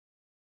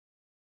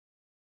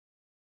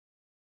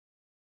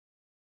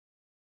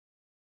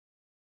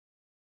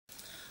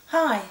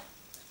Hi,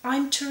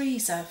 I'm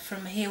Theresa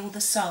from Heal the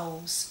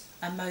Souls,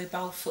 a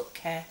mobile foot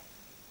care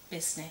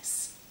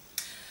business.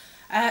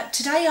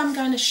 Today I'm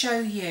going to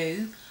show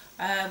you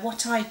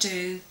what I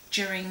do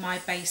during my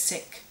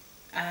basic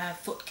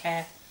foot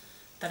care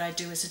that I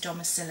do as a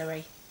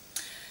domiciliary.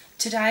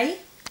 Today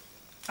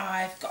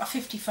I've got a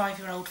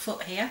 55-year-old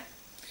foot here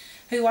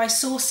who I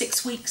saw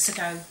 6 weeks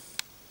ago,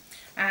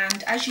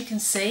 and as you can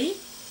see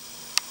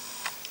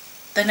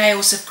the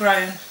nails have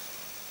grown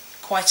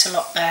quite a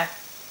lot there.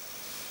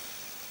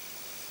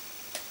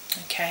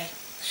 Okay,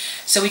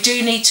 so we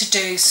do need to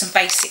do some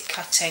basic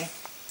cutting.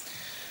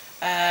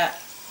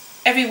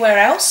 Everywhere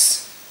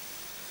else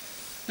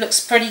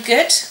looks pretty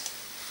good,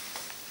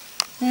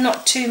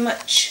 not too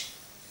much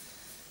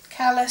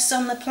callus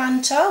on the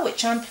plantar,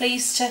 which I'm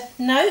pleased to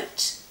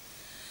note.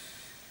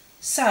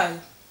 So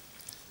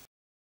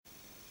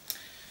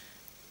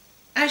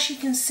as you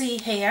can see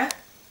here,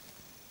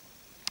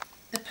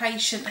 the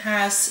patient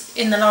has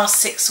in the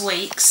last 6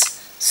 weeks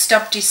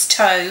stubbed his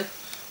toe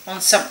on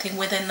something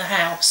within the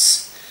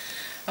house,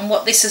 and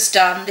what this has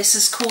done, this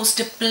has caused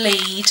a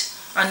bleed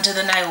under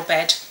the nail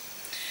bed.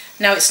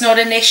 Now it's not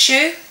an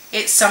issue,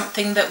 it's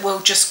something that will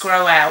just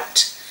grow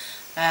out.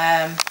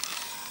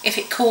 If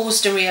it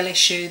caused a real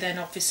issue, then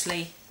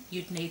obviously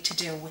you'd need to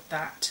deal with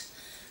that,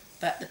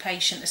 but the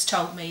patient has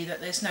told me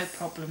that there's no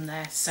problem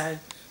there, so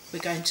we're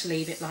going to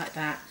leave it like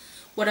that.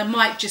 What I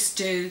might just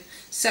do,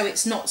 so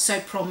it's not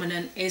so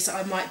prominent, is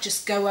I might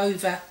just go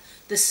over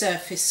the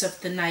surface of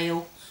the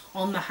nail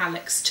on the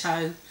hallux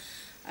toe,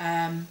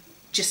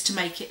 just to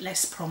make it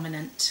less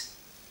prominent.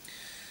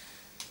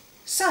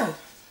 So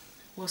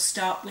we'll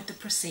start with the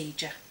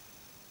procedure.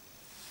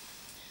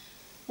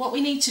 What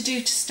we need to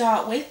do to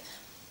start with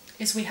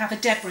is we have a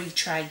debris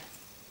tray,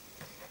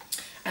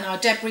 and our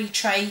debris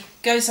tray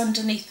goes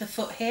underneath the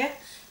foot here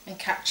and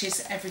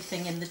catches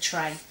everything in the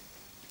tray.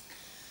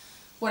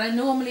 What I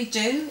normally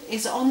do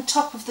is on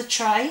top of the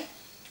tray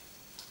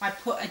I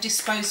put a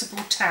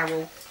disposable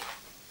towel,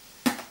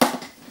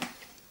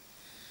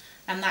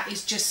 and that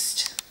is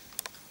just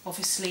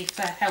obviously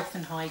for health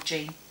and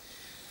hygiene.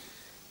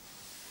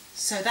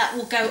 So that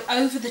will go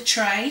over the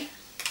tray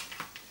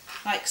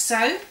like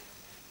so,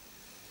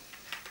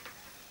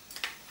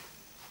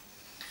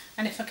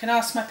 and if I can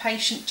ask my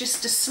patient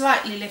just to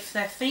slightly lift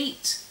their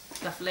feet,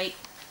 lovely,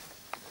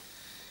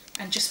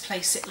 and just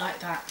place it like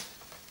that,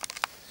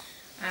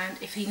 and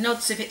if he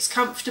nods if it's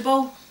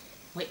comfortable,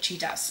 which he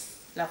does,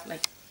 lovely.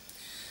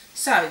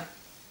 So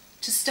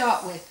to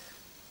start with,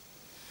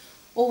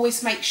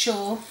 always make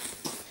sure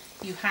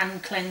you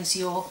hand cleanse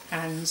your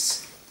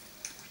hands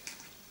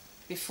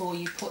before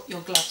you put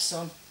your gloves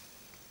on.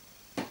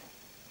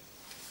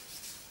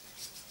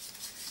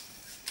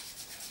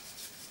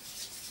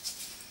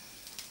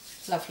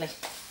 Lovely.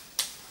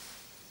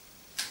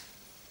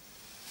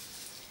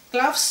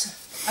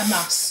 Gloves, a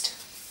must.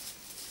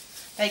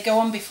 They go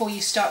on before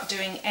you start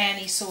doing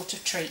any sort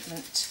of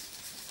treatment.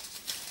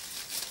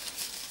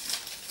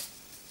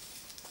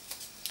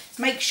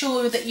 Make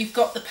sure that you've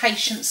got the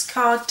patient's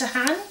card to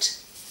hand,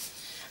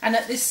 and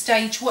at this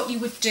stage what you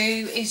would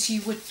do is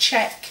you would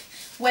check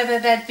whether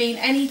there'd been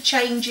any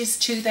changes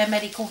to their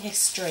medical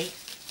history.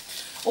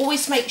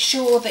 Always make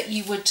sure that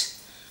you would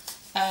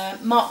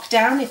mark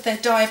down if they're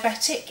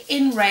diabetic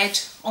in red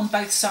on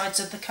both sides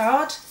of the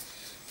card,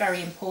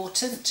 very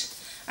important,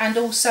 and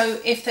also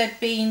if there'd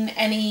been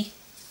any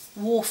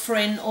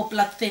warfarin or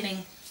blood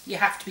thinning, you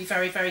have to be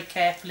very, very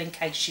careful in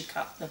case you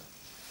cut them.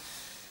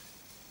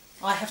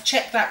 I have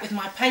checked that with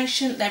my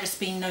patient, there has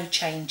been no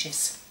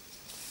changes.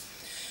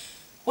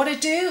 What I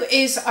do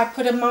is I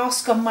put a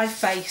mask on my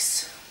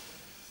face.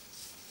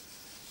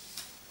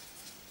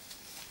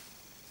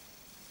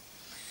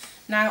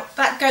 Now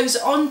that goes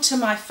onto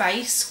my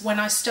face when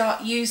I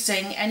start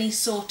using any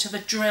sort of a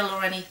drill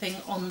or anything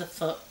on the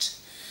foot,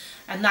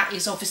 and that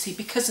is obviously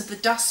because of the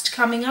dust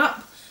coming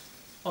up.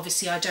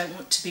 Obviously I don't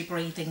want to be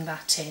breathing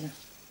that in.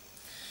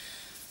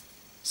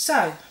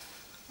 So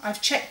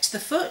I've checked the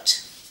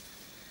foot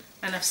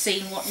and I've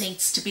seen what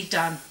needs to be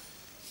done.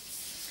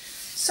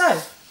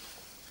 So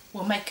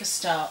we'll make a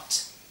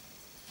start.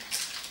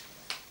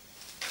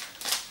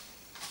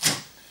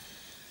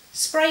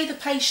 Spray the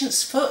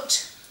patient's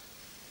foot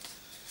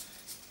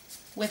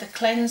with a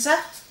cleanser.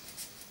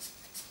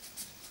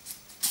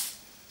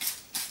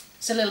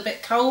 It's a little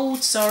bit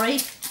cold, sorry.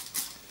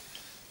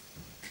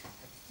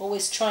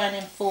 Always try and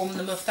inform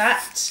them of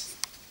that.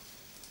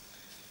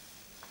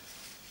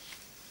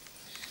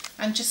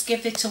 And just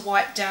give it a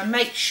wipe down.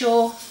 Make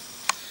sure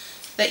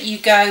that you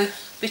go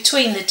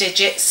between the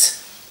digits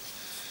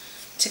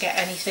to get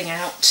anything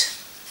out.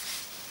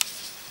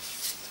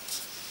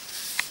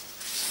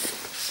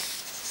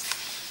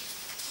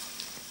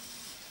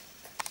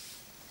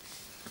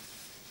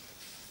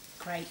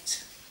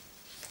 Great.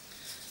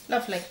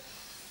 Lovely.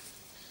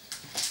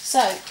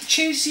 So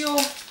choose your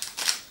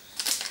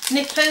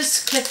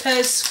nippers,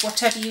 clippers,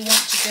 whatever you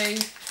want to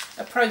do,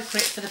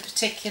 appropriate for the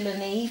particular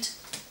need.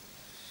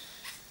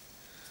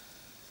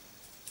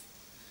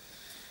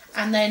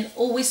 and then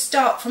always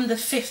start from the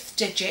 5th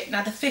digit.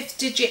 Now the 5th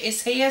digit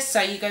is here,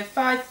 so you go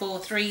 5, 4,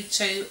 3,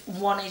 2,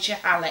 1 is your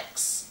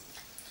hallux.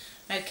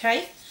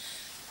 Okay,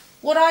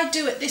 what I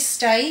do at this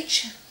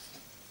stage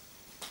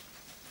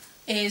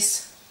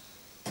is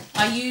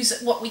I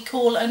use what we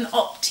call an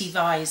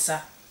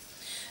optivisor.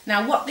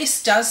 Now what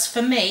this does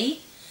for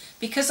me,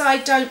 because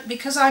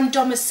I'm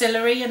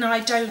domiciliary and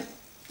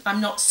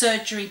I'm not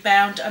surgery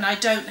bound, and I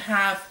don't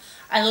have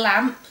a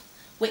lamp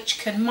which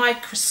can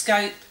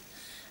microscope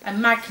and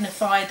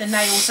magnify the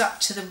nails up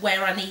to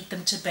where I need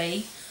them to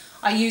be,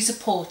 I use a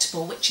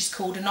portable which is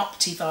called an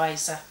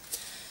optivisor.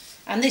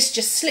 And this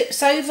just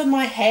slips over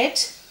my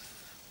head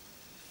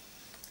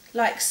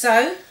like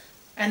so,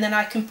 and then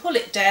I can pull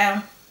it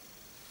down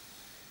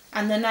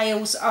and the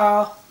nails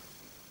are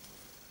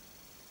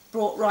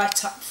brought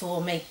right up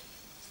for me.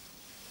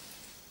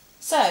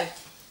 So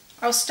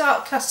I'll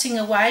start cutting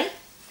away.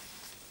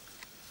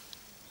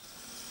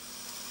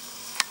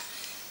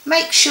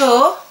 Make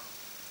sure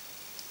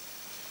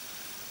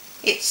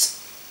it's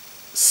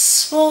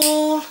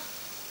small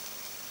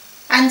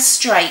and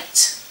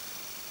straight.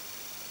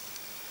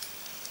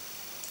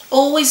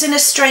 Always in a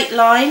straight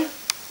line,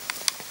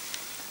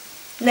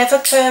 never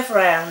curve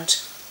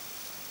round.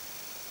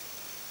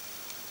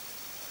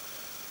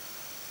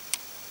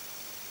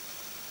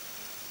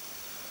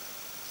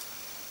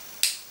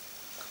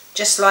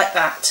 Just like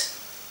that.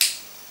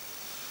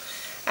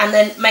 And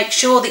then make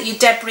sure that your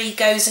debris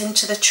goes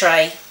into the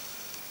tray.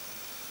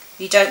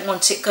 You don't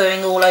want it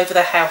going all over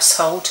the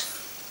household.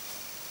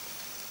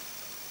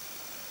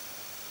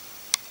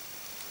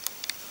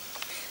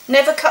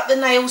 Never cut the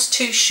nails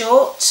too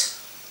short.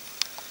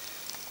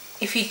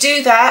 If you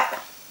do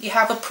that, you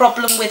have a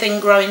problem with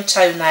ingrowing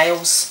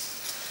toenails.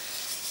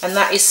 And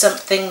that is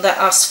something that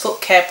us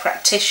foot care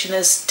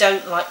practitioners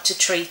don't like to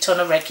treat on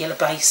a regular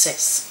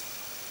basis.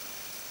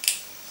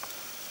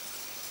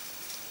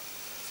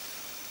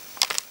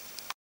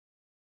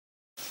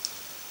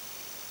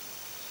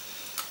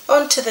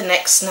 On to the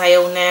next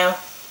nail now.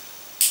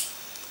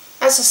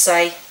 As I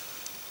say,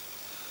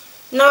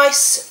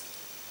 nice,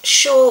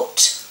 short,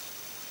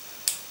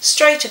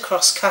 straight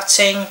across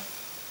cutting.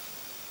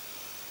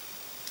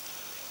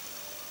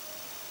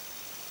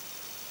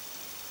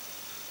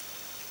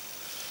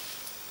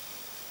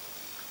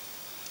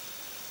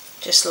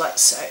 Just like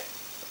so.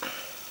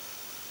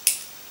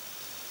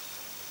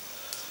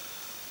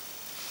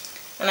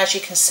 And as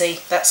you can see,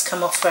 that's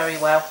come off very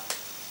well.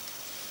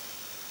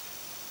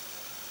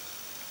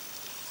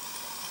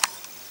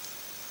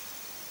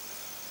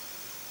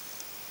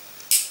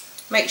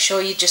 Make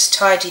sure you just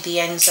tidy the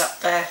ends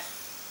up there.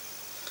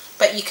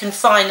 But you can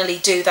finally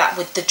do that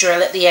with the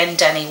drill at the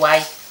end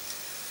anyway,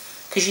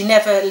 because you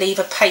never leave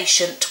a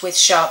patient with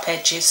sharp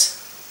edges.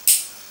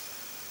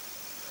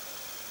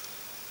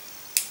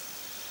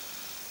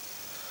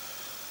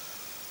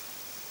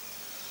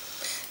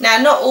 Now,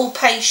 not all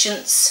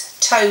patients'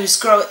 toes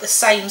grow at the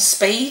same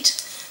speed.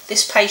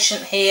 This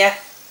patient here,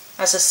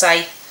 as I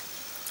say,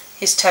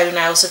 his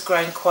toenails have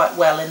grown quite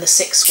well in the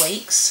 6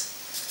 weeks,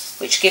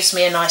 which gives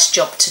me a nice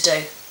job to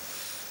do.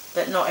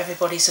 But not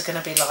everybody's are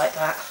going to be like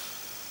that.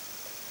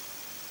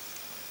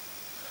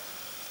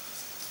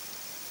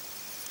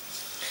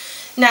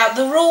 Now,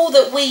 the rule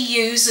that we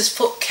use as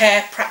foot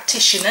care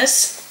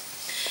practitioners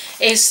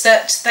is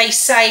that they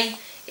say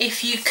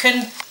if you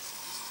can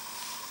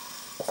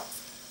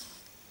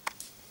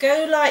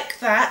go like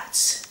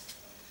that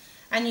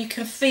and you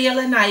can feel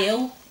a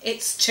nail,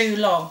 it's too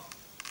long.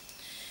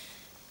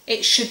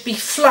 It should be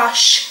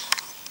flush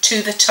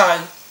to the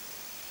toe.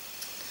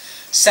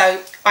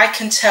 So I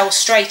can tell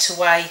straight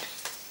away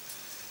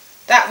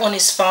that one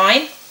is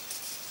fine.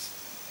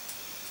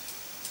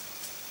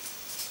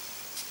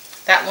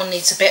 That one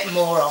needs a bit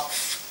more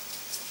off.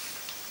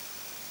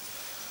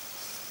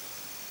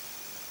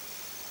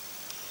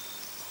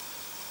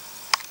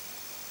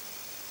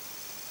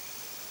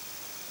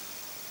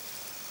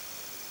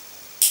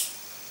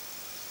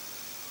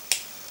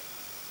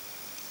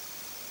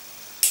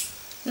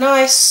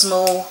 Nice,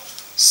 small,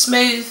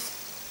 smooth,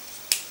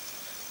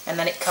 and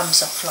then it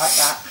comes off like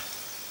that.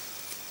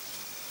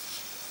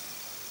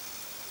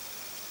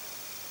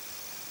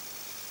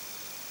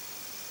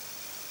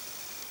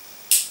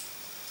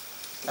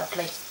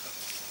 Lovely.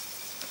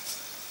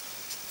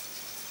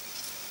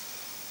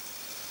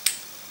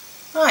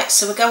 Right,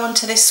 so we'll go on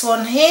to this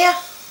one here.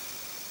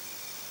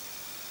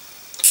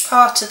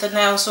 Part of the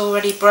nail's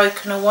already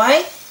broken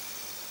away,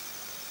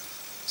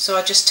 so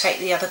I just take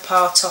the other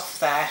part off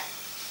there.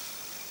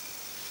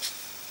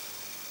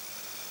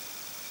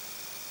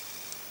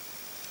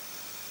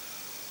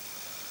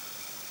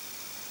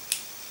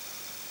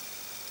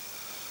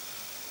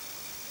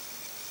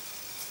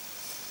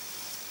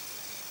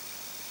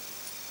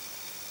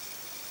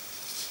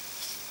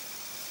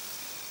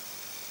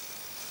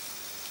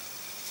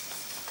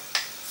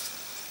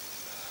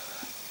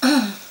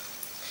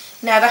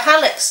 Now the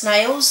hallux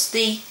nails,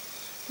 the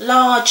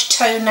large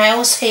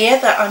toenails here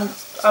that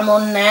I'm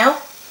on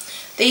now,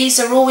 these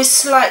are always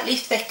slightly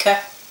thicker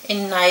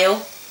in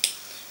nail,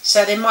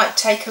 so they might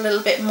take a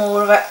little bit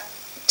more of a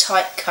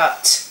tight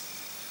cut.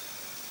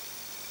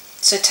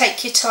 So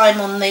take your time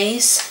on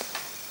these.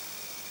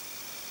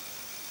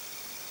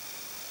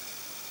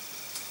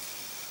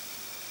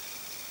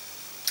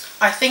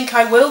 I think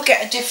I will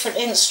get a different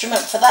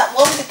instrument for that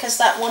one because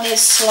that one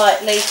is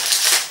slightly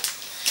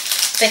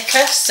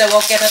thicker, so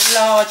I'll get a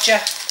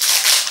larger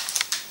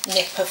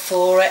nipper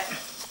for it.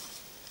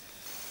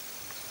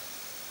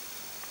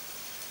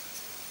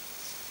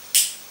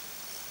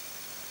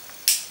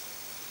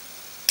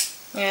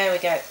 There we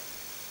go.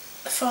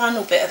 The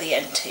final bit of the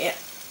end here.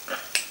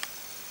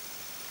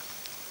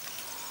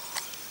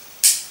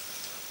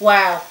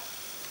 Wow.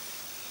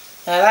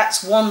 Now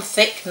that's one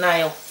thick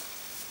nail.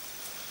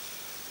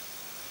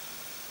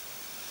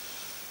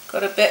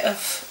 Got a bit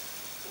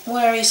of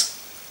where he's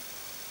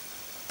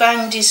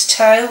banged his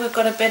toe, we've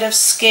got a bit of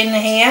skin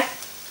here.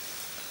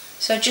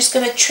 So just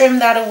going to trim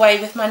that away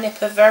with my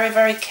nipper very,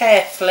 very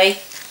carefully.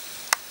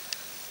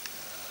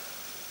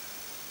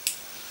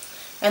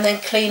 And then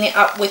clean it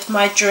up with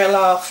my drill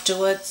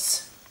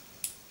afterwards.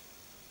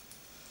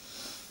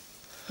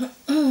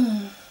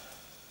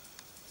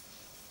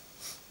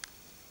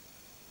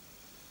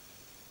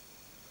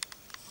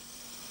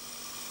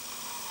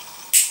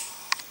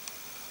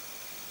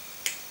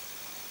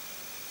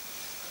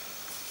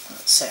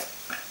 That's it.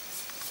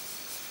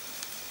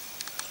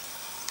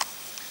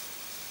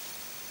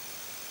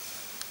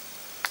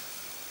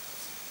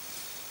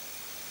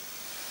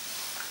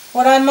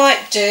 What I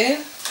might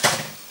do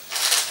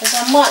is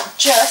I might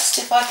just,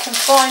 if I can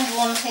find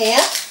one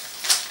here,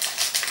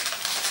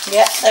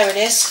 yep, there it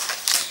is,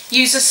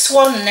 use a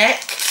swan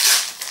neck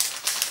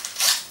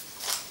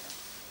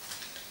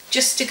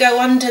just to go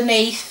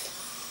underneath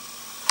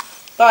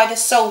by the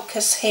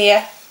sulcus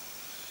here,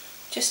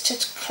 just to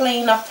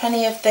clean up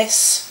any of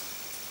this.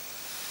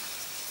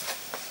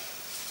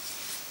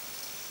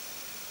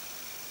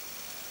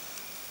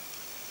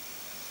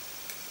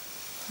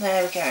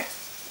 There we go.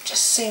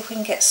 Just see if we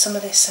can get some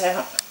of this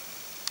out.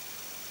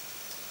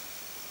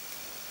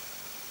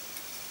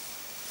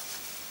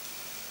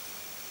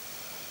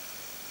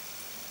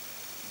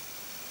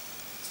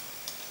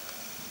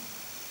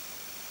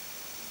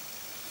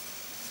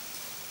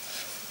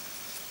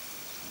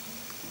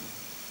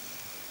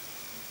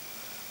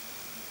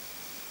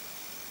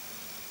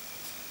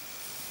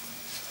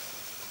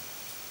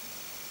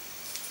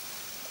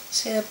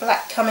 See the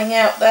black coming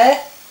out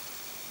there?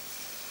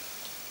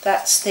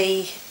 That's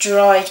the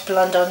dried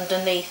blood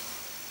underneath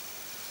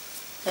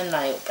the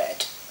nail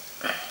bed.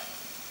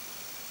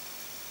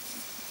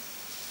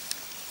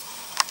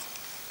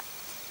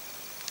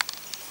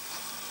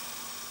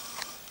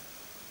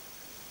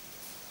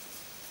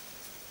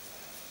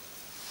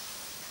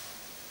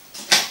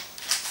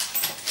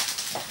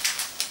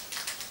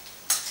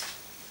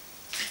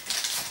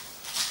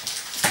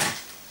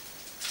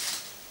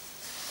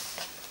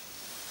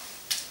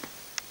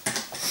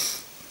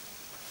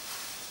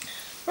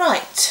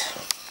 Right,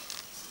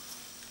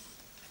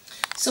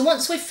 so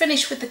once we've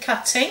finished with the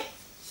cutting,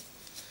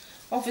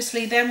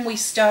 obviously then we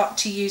start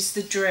to use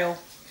the drill.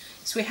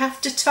 So we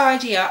have to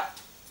tidy up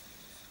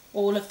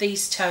all of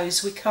these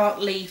toes, we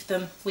can't leave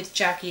them with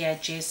jaggy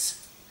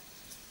edges.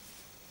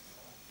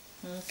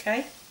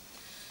 Okay,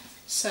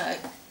 so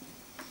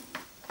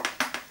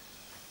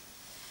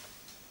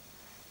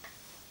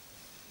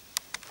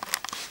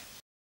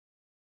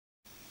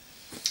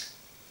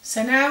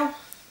now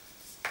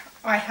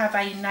I have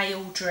a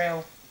nail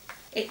drill.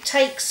 It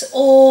takes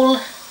all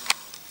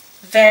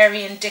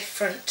varying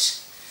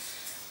different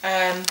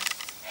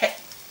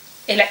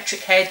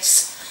electric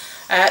heads.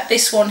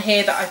 This one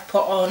here that I've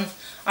put on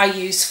I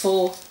use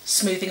for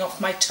smoothing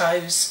off my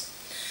toes.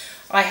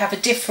 I have a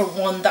different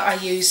one that I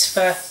use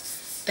for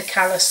the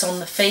callus on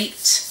the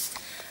feet,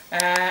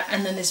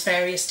 and then there's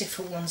various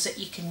different ones that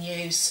you can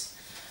use.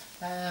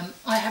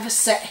 I have a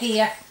set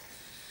here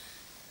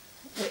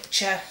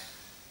which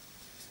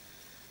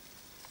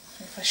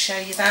if I show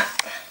you that,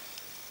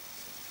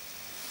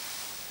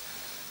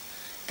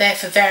 they're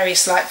for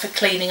various, like for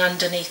cleaning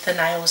underneath the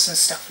nails and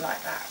stuff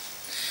like that.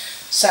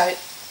 So,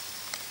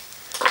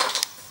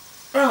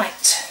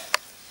 right,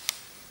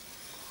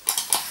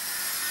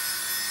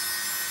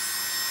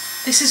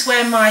 this is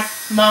where my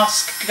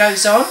mask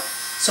goes on,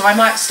 so I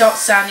might start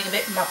sounding a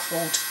bit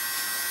muffled.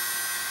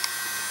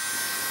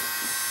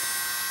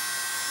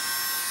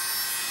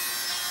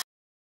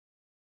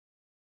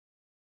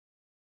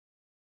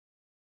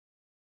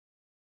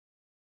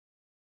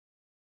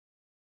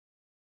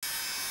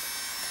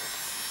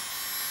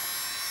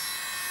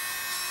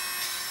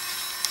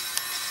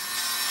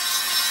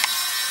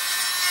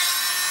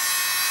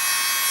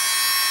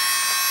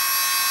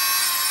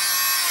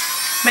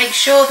 Make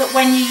sure that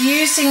when you're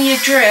using your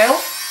drill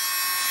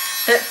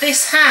that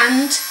this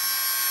hand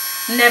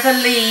never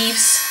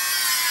leaves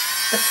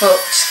the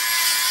foot.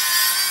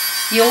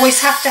 You always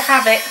have to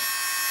have it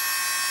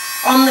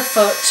on the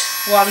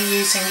foot while you're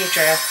using your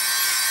drill.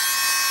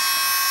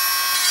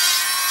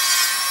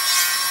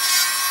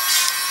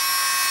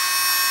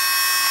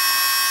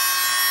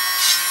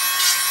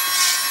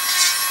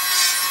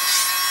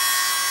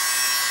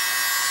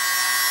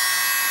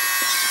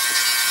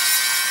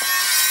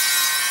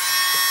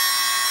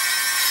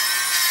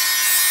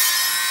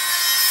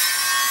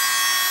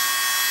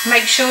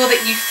 Make sure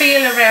that you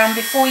feel around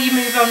before you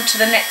move on to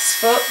the next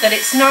foot that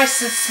it's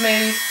nice and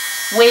smooth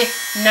with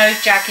no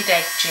jagged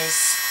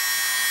edges.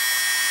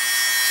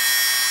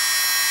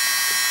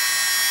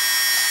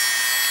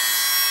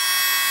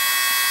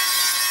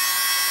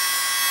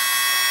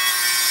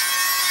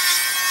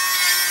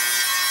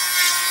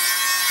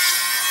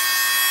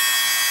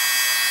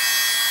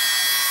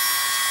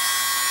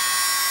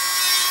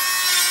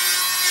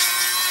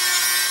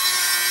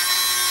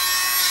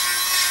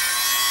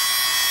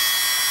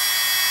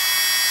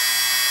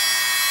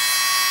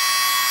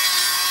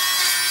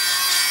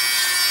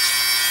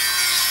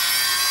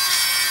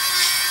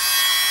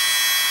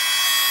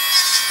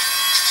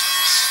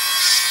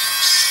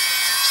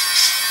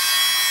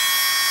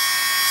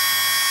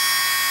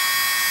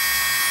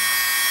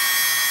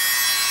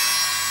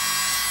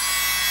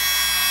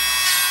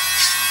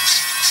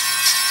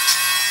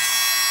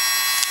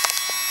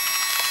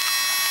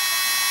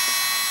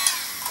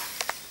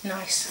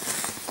 Nice.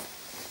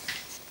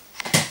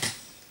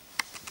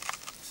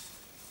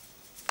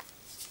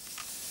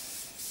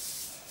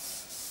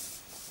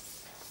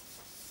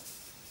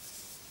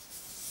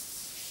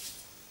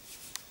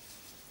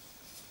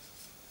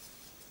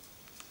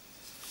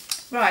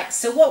 Right,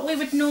 so what we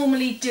would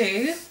normally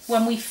do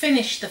when we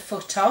finish the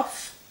foot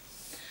off,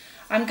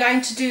 I'm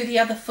going to do the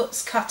other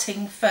foot's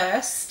cutting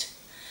first,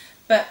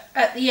 but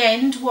at the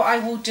end what I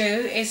will do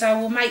is I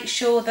will make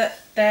sure that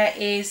there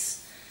is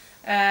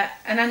an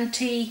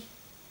antiseptic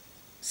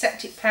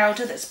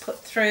powder that's put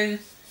through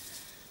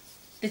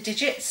the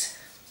digits,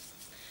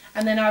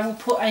 and then I will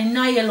put a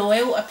nail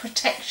oil, a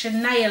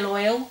protection nail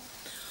oil,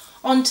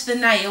 onto the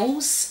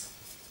nails,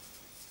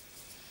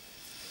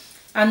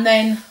 and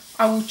then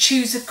I will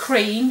choose a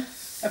cream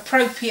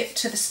appropriate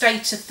to the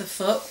state of the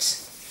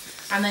foot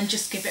and then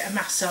just give it a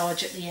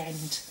massage at the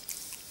end.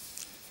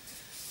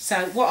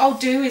 So what I'll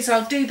do is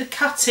I'll do the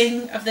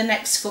cutting of the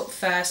next foot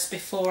first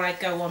before I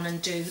go on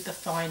and do the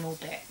final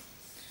bit.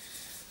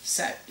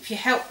 So if you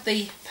help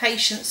the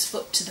patient's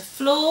foot to the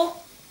floor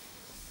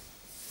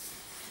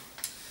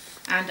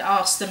and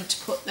ask them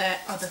to put their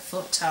other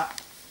foot up,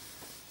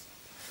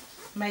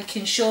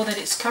 making sure that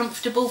it's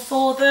comfortable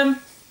for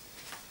them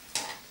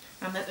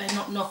and that they're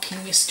not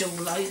knocking your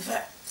stool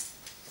over,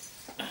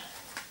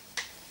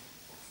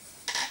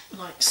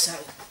 like so.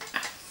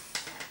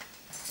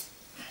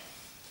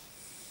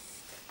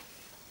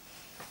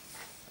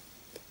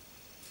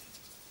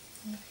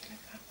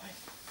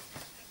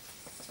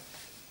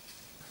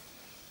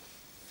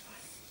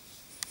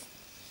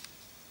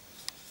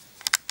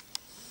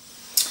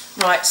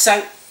 Right,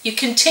 so you're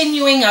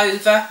continuing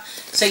over,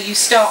 so you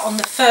start on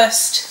the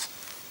first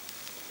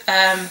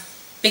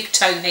big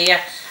toe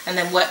here and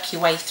then work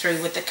your way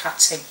through with the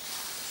cutting.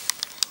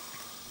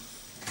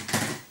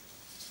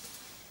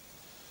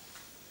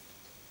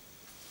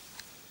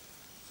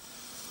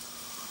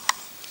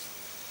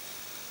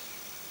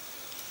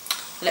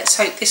 Let's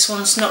hope this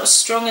one's not as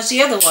strong as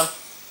the other one.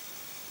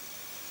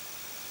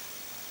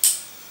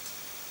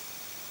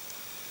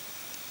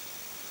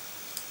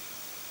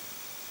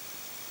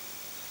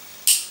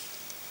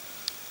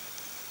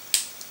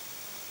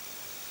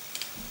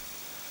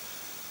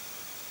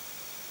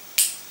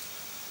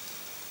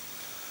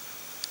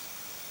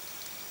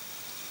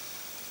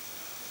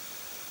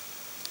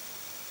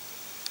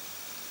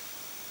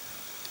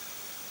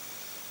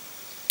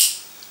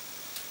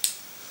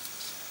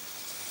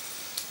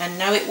 And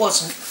no, it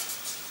wasn't.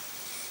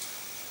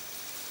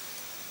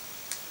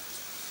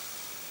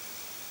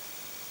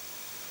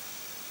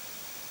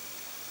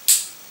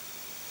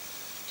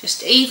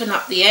 Just even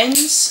up the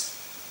ends.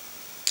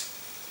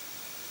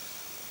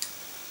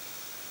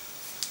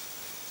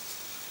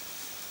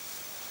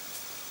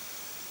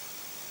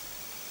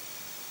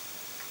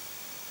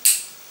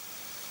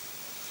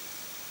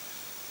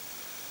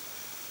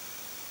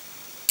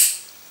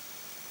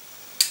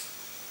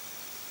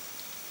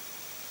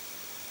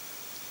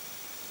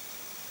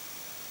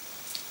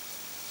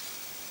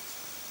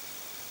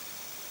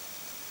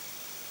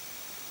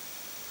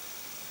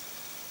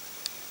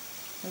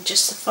 And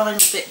just the final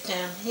bit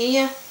down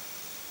here.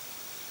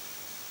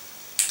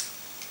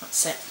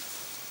 That's it.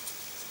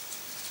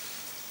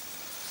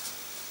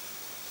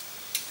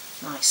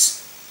 Nice.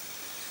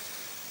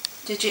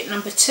 Digit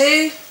number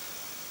 2.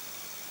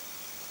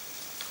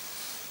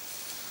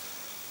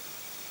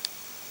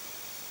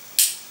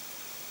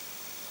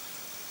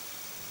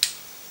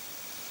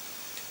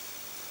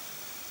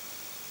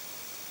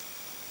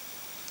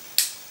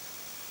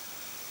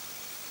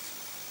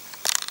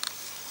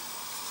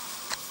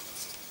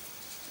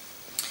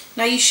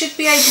 Now you should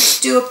be able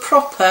to do a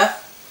proper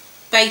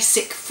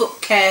basic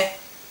foot care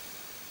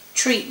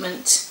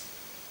treatment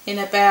in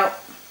about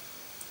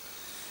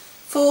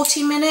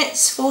 40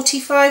 minutes,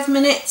 45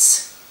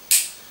 minutes.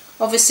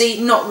 Obviously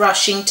not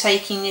rushing,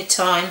 taking your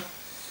time.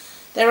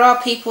 There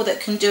are people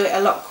that can do it a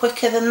lot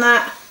quicker than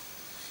that.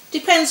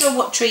 Depends on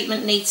what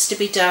treatment needs to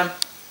be done.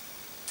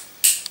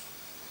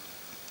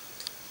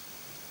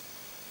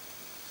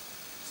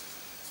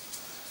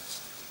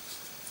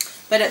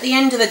 But at the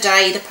end of the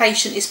day, the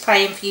patient is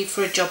paying for you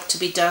for a job to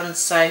be done,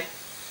 so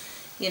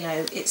you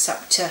know, it's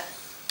up to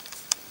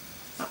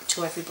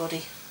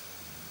everybody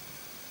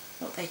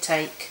what they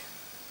take.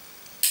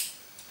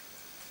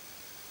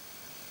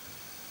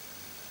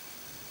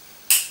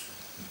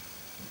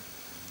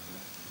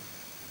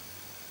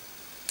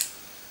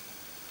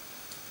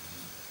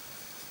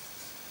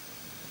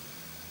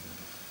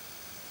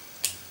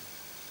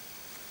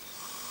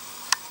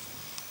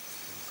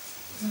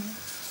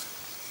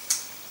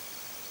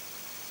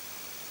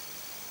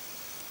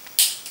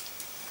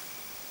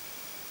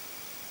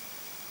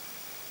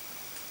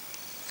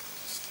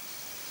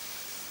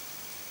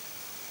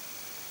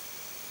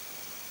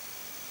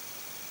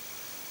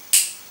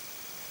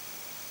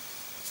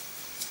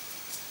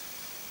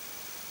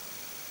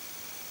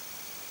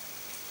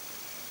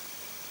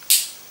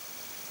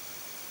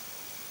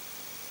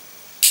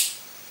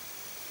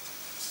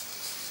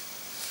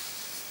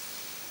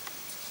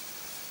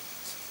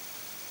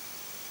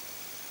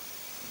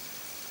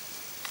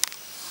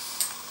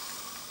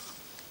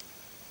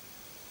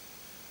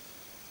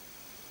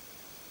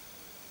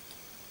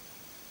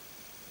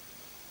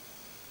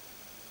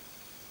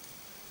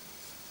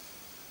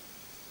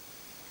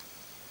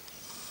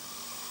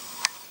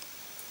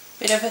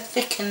 Bit of a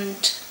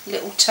thickened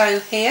little toe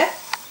here.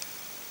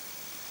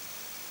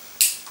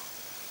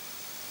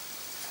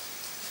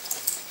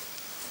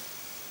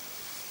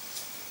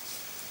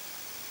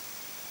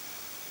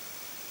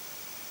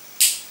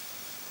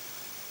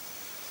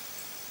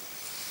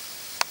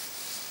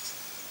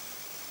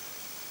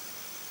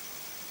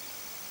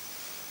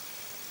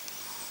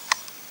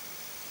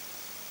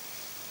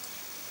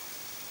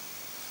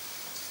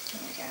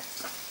 There we go.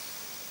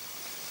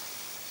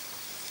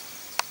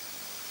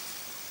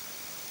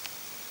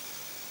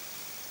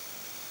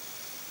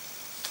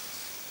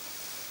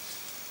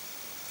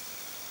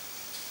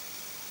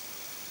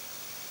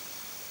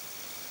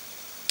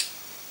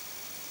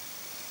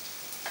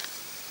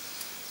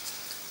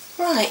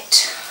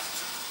 Right,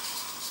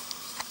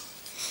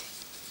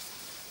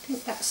 I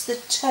think that's the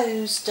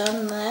toes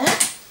done there.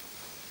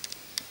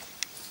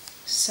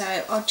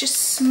 So I'll just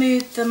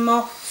smooth them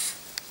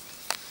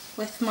off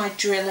with my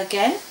drill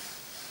again.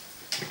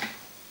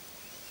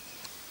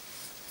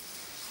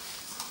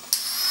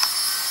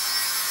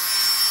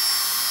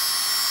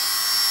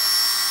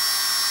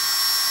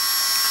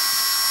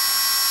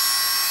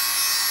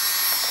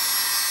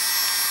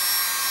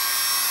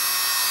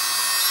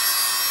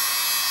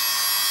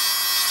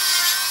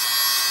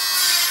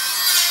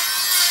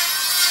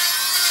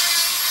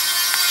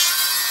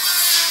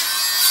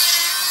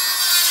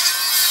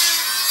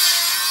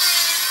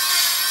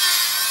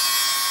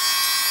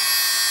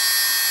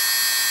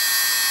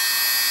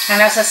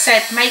 And as I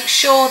said, make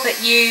sure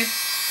that you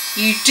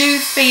do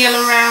feel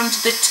around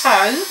the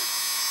toe.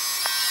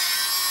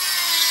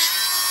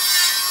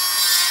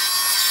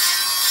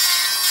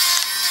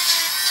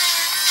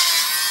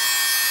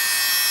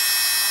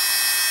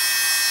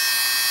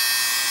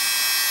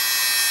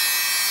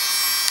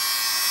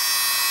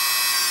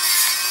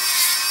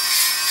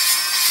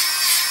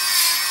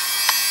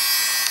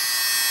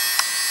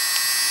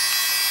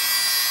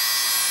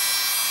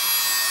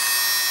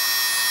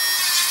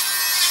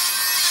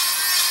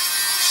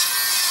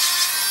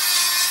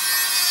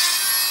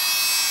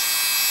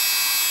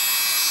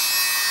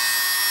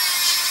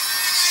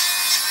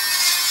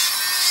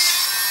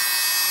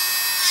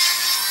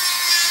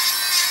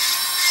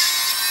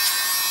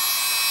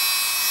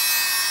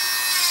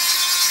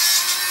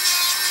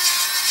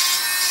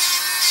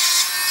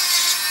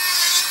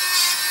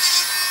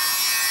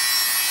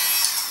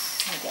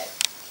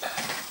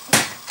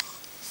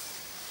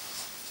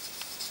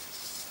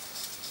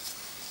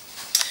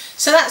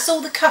 So that's all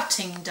the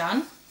cutting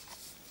done,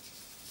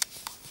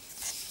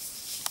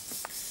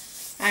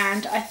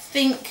 and I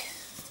think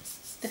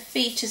the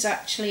feet is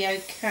actually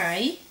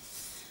okay.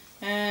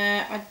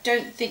 I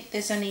don't think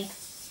there's any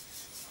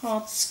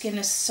hard skin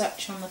as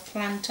such on the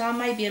plantar,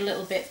 maybe a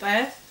little bit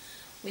there.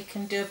 We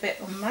can do a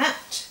bit on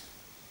that.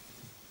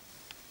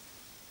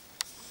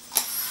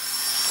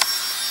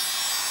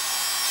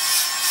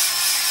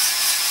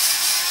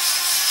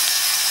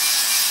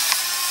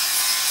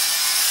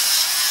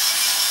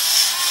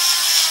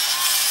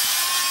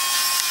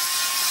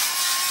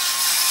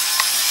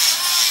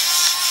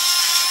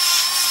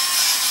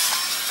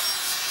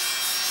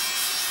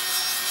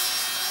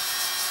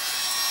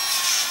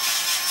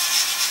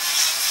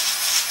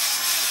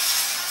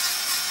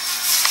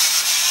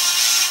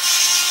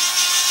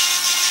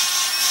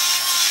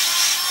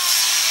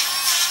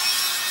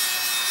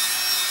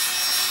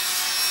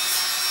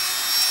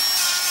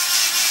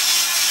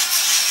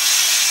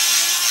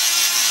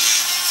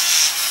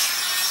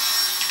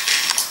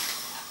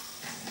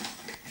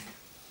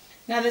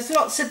 Now there's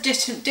lots of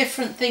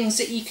different things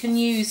that you can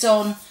use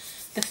on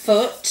the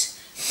foot.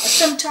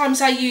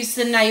 Sometimes I use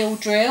the nail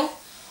drill,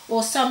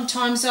 or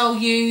sometimes I'll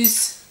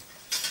use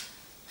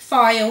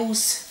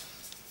files,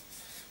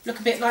 look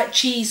a bit like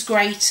cheese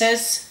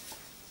graters.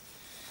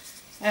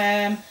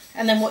 And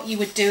then what you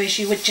would do is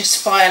you would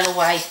just file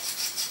away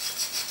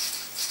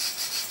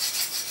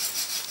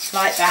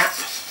like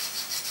that.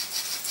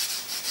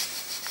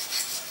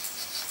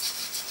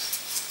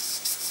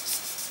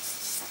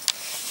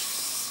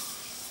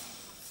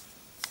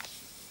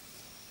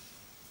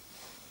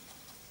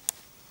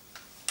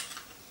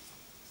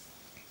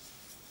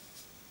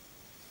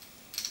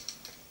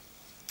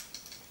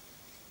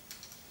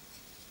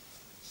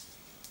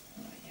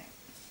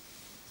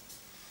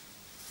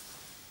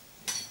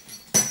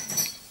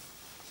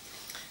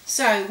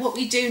 So what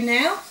we do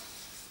now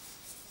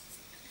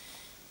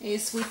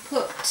is we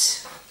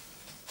put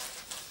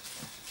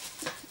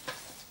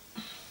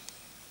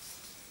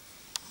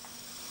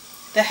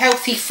the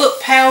healthy foot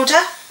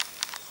powder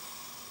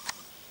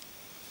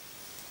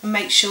and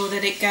make sure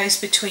that it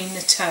goes between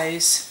the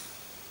toes,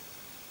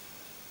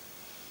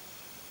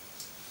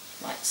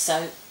 like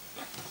so.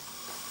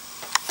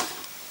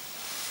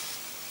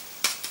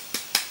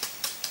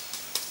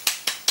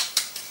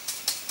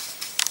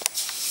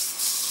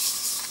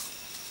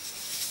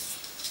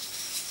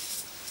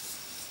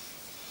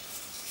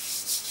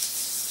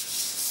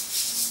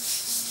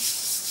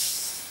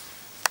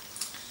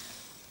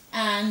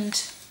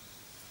 And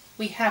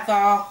we have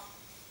our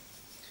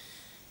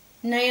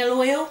nail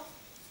oil,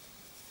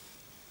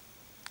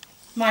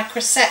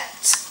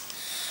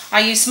 Microcept.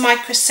 I use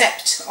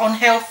Microcept on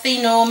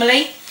healthy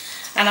normally,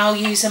 and I'll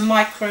use a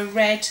micro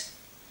red,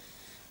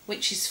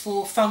 which is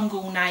for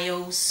fungal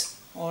nails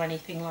or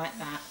anything like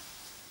that.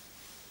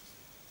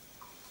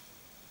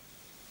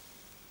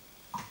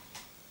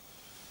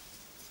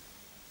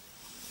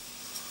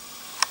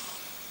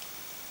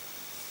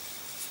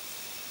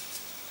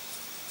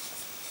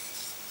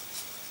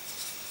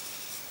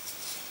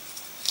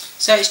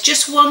 So it's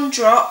just one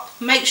drop.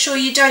 Make sure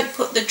you don't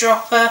put the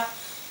dropper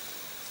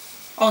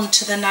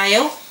onto the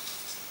nail.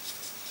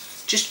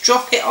 Just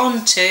drop it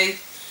onto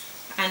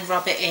and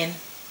rub it in.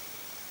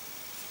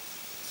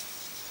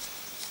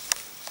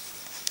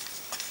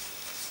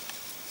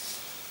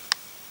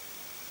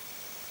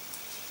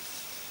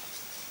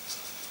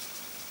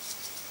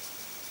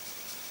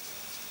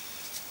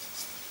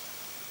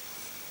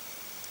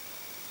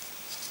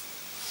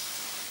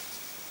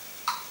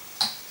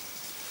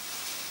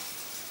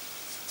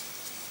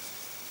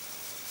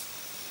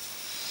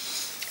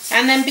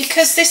 And then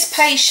because this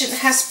patient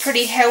has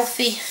pretty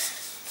healthy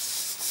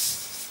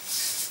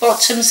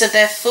bottoms of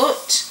their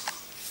foot,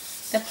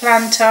 the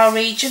plantar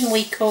region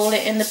we call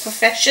it in the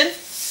profession,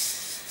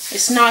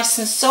 it's nice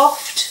and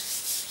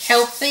soft,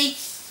 healthy,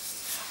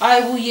 I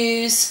will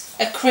use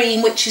a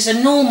cream which is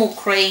a normal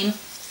cream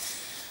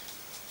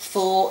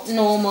for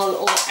normal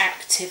or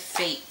active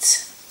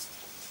feet.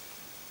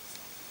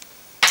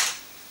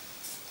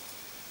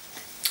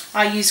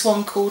 I use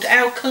one called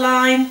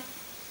Alkaline.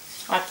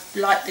 I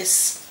like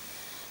this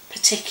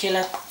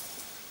particular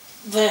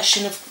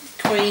version of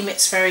cream,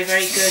 it's very,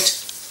 very good.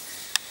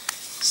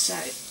 So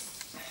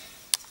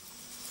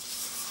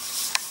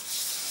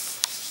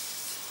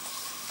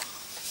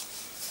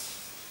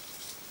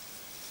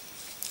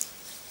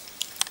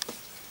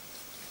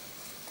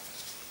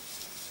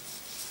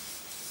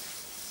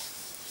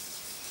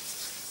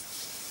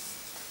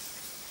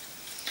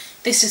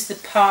this is the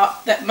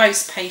part that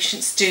most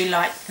patients do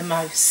like the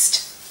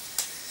most.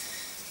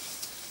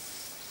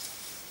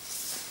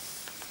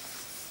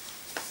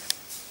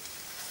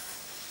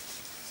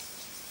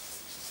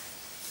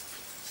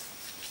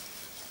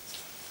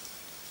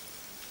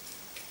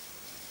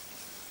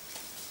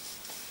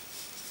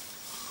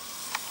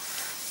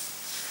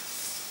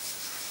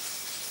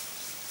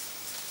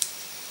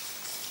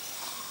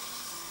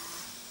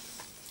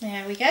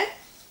 There we go.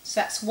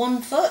 So that's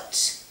one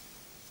foot.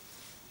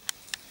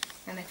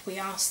 And if we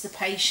ask the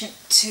patient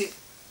to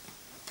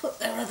put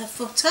their other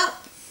foot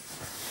up,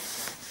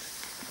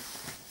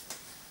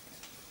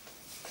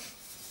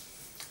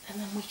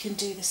 and then we can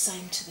do the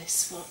same to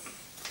this foot.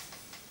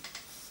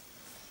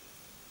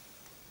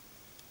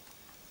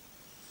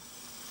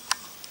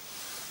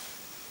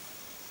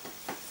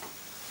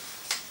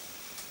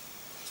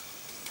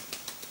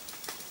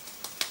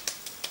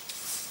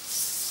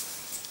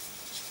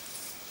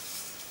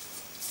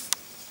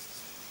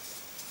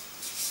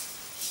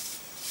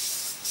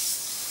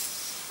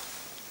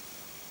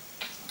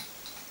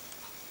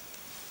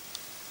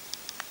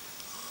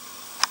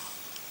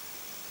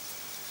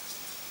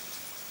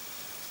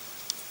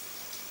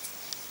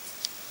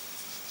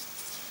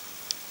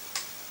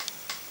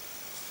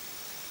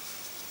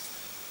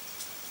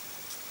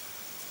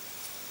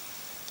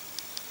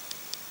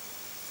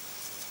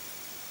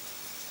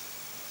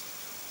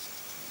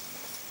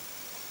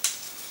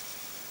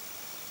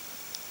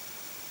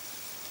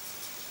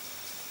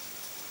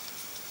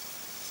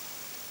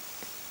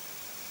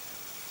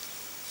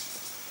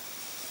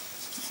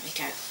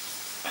 There we go.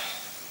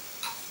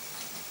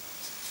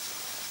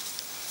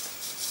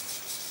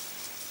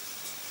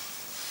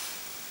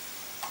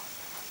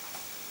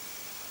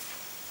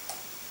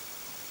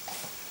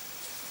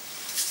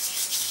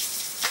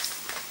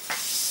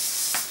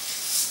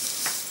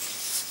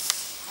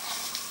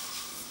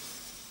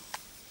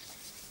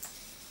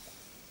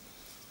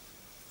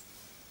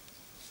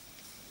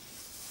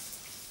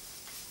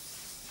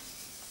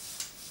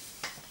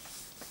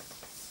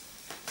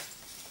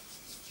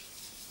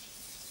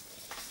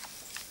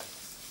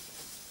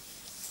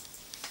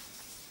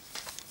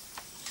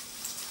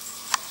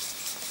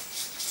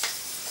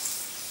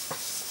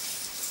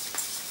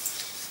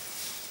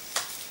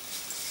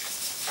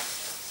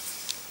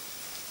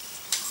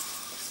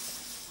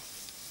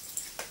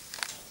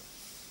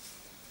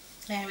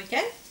 There we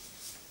go.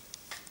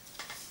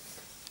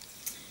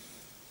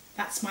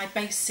 That's my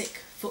basic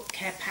foot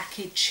care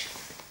package.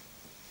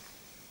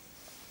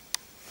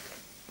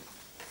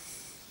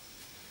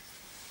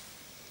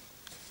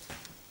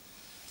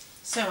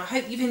 So I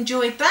hope you've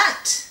enjoyed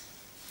that,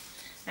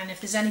 and if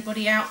there's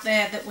anybody out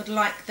there that would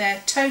like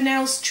their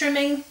toenails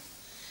trimming,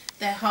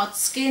 their hard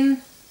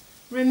skin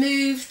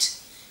removed,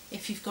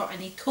 if you've got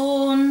any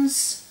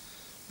corns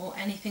or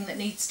anything that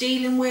needs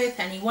dealing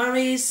with, any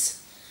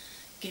worries,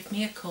 give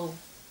me a call.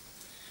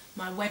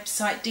 My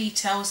website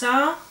details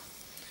are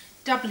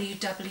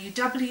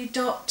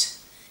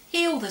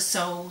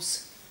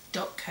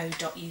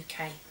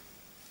www.healthesouls.co.uk.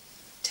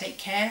 Take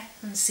care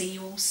and see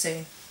you all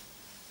soon.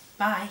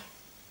 Bye.